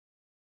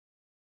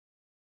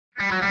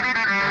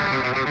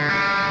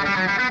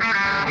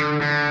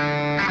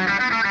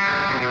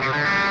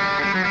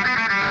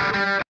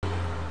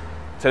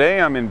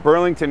Today I'm in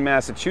Burlington,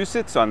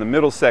 Massachusetts on the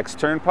Middlesex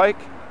Turnpike,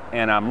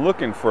 and I'm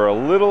looking for a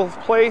little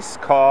place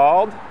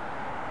called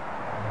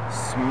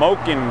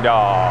Smokin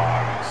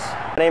Dogs.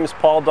 My name is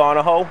Paul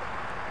Donahoe,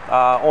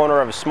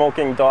 owner of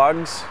Smokin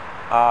Dogs.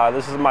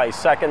 This is my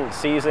second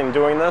season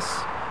doing this.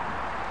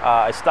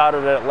 I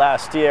started it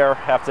last year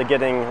after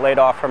getting laid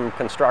off from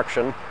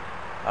construction.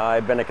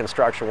 I've been a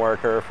construction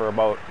worker for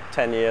about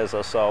 10 years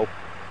or so.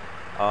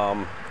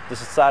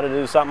 Just decided to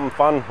do something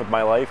fun with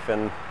my life,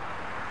 and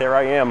here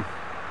I am.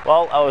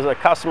 Well, I was a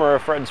customer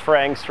of Fred's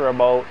Franks for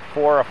about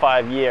 4 or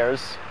 5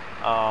 years.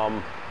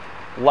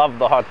 Loved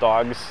the hot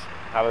dogs.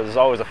 I was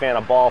always a fan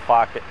of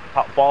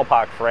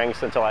ballpark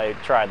Franks until I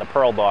tried the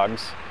Pearl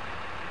Dogs.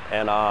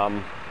 And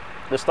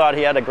just thought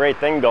he had a great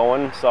thing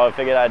going, so I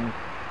figured I'd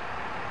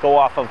go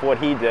off of what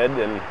he did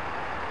and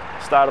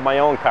started my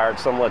own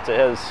cart similar to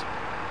his.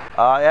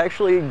 I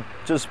actually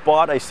just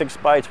bought a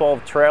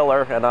 6x12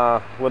 trailer,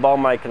 and with all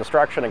my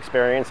construction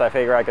experience, I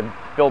figured I could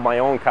build my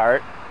own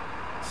cart.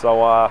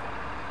 So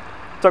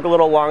took a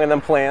little longer than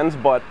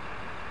planned, but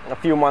a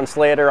few months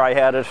later I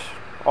had it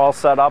all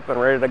set up and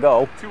ready to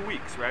go. 2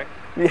 weeks, right?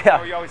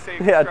 Yeah, You always say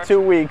yeah,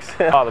 2 weeks.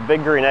 Oh, the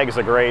big green eggs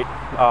are great.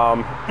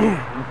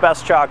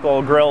 Best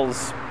charcoal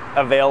grills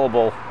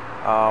available.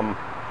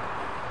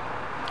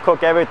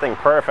 Cook everything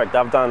perfect.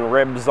 I've done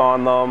ribs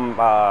on them,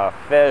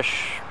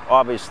 fish,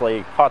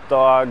 obviously hot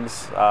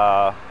dogs.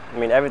 I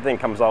mean, everything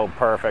comes out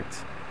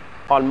perfect.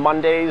 On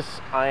Mondays,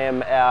 I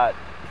am at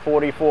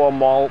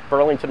 44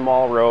 Burlington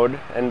Mall Road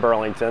in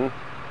Burlington.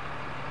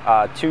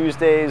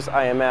 Tuesdays,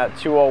 I am at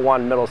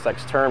 201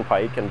 Middlesex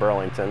Turnpike in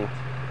Burlington.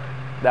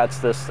 That's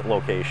this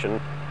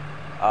location.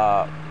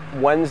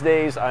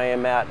 Wednesdays, I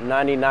am at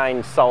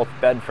 99 South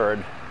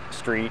Bedford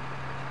Street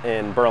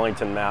in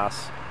Burlington,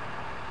 Mass.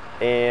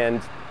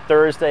 And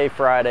Thursday,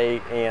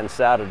 Friday, and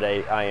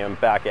Saturday, I am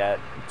back at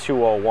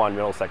 201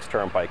 Middlesex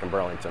Turnpike in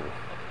Burlington.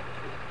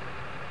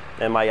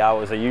 And my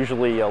hours are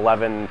usually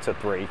 11 to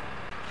 3.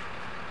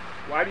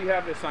 Why do you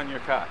have this on your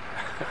cart?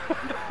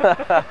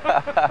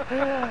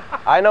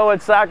 I know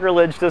it's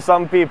sacrilege to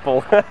some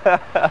people,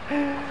 but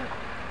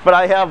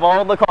I have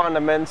all the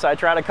condiments. I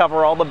try to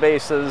cover all the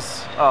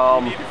bases.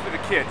 You need it for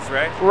the kids,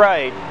 right?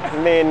 Right. I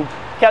mean,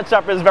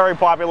 ketchup is very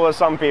popular with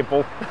some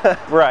people.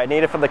 Right,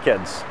 need it for the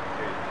kids.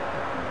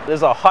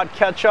 There's a hot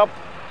ketchup,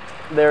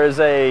 there's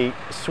a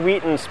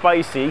sweet and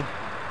spicy,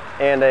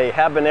 and a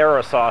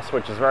habanero sauce,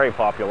 which is very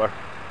popular.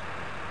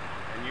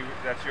 And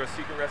that's your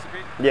secret recipe?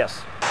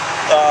 Yes.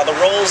 The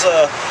rolls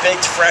are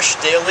baked fresh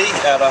daily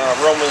at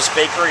Roma's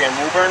Bakery in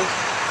Woburn.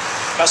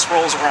 Best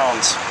rolls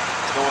around to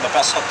go with the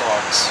best hot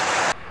dogs.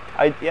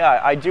 I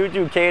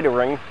do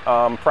catering,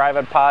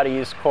 private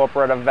parties,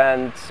 corporate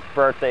events,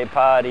 birthday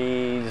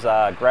parties,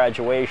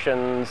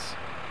 graduations.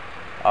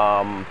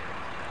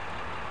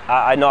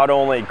 I not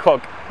only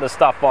cook the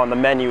stuff on the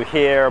menu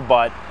here,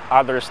 but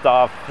other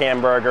stuff,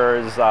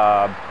 hamburgers,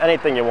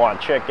 anything you want,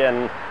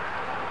 chicken.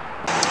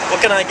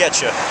 What can I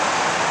get you?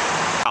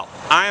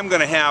 I am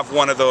going to have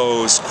one of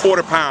those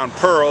quarter-pound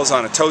pearls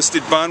on a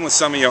toasted bun with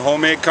some of your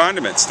homemade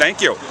condiments. Thank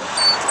you.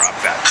 Drop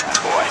that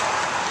boy.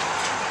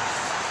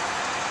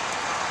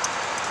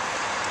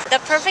 The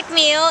perfect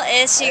meal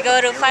is you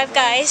go to Five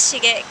Guys, you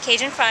get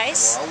Cajun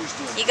fries.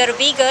 You go to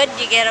Be Good,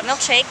 you get a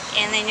milkshake,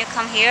 and then you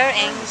come here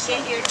and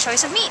get your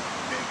choice of meat.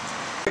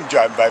 I've been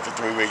driving by for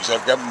 3 weeks.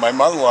 I've got my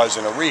mother-in-law's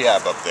in a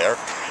rehab up there.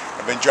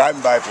 I've been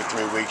driving by for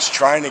 3 weeks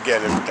trying to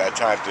get a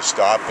time to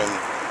stop, and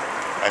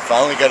I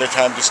finally got a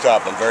time to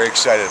stop. I'm very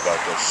excited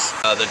about this.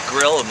 The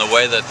grill and the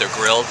way that they're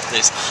grilled,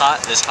 this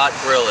hot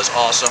grill is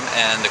awesome,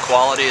 and the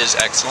quality is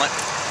excellent.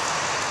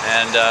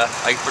 And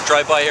I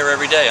drive by here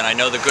every day, and I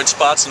know the good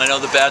spots and I know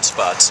the bad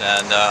spots,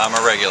 and I'm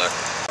a regular.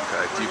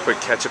 Okay. Do you put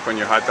ketchup on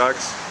your hot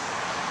dogs?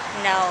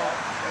 No.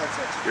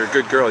 You're a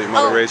good girl. Your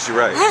mother raised you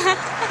right.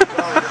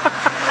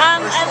 I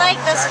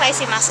like the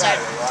spicy mustard.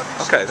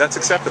 Okay, that's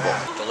acceptable.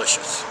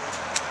 Delicious.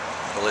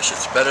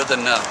 Delicious. Better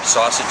than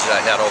sausage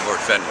that I had over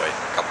at Fenway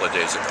a couple of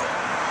days ago.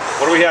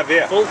 What do we have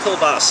there? Full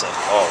kielbasa.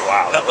 Oh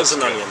wow, Peppers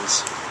and good.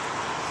 onions.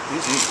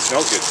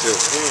 Smells good too.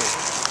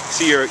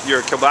 See,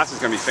 your kielbasa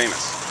is going to be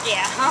famous.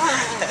 Yeah.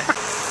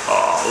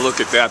 Oh, look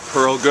at that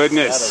pearl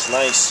goodness. That is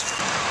nice.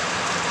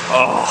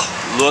 Oh,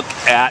 look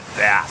at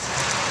that.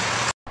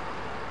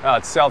 Well,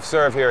 it's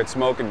self-serve here at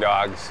Smokin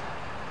Dogs.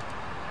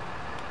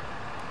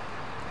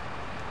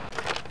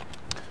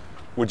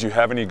 Would you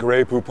have any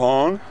Grey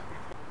Poupon?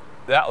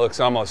 That looks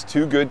almost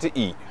too good to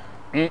eat.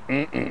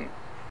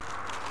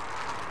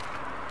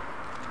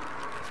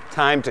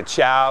 Time to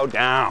chow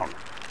down.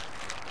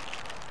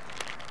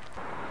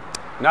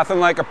 Nothing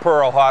like a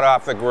pearl hot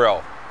off the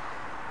grill.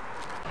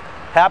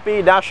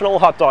 Happy National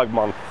Hot Dog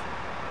Month.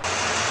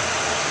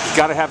 You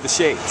gotta have the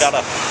shades.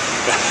 Gotta.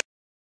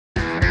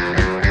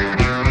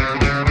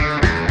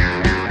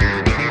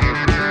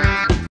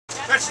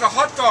 That's the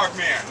hot dog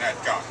man, that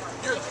guy.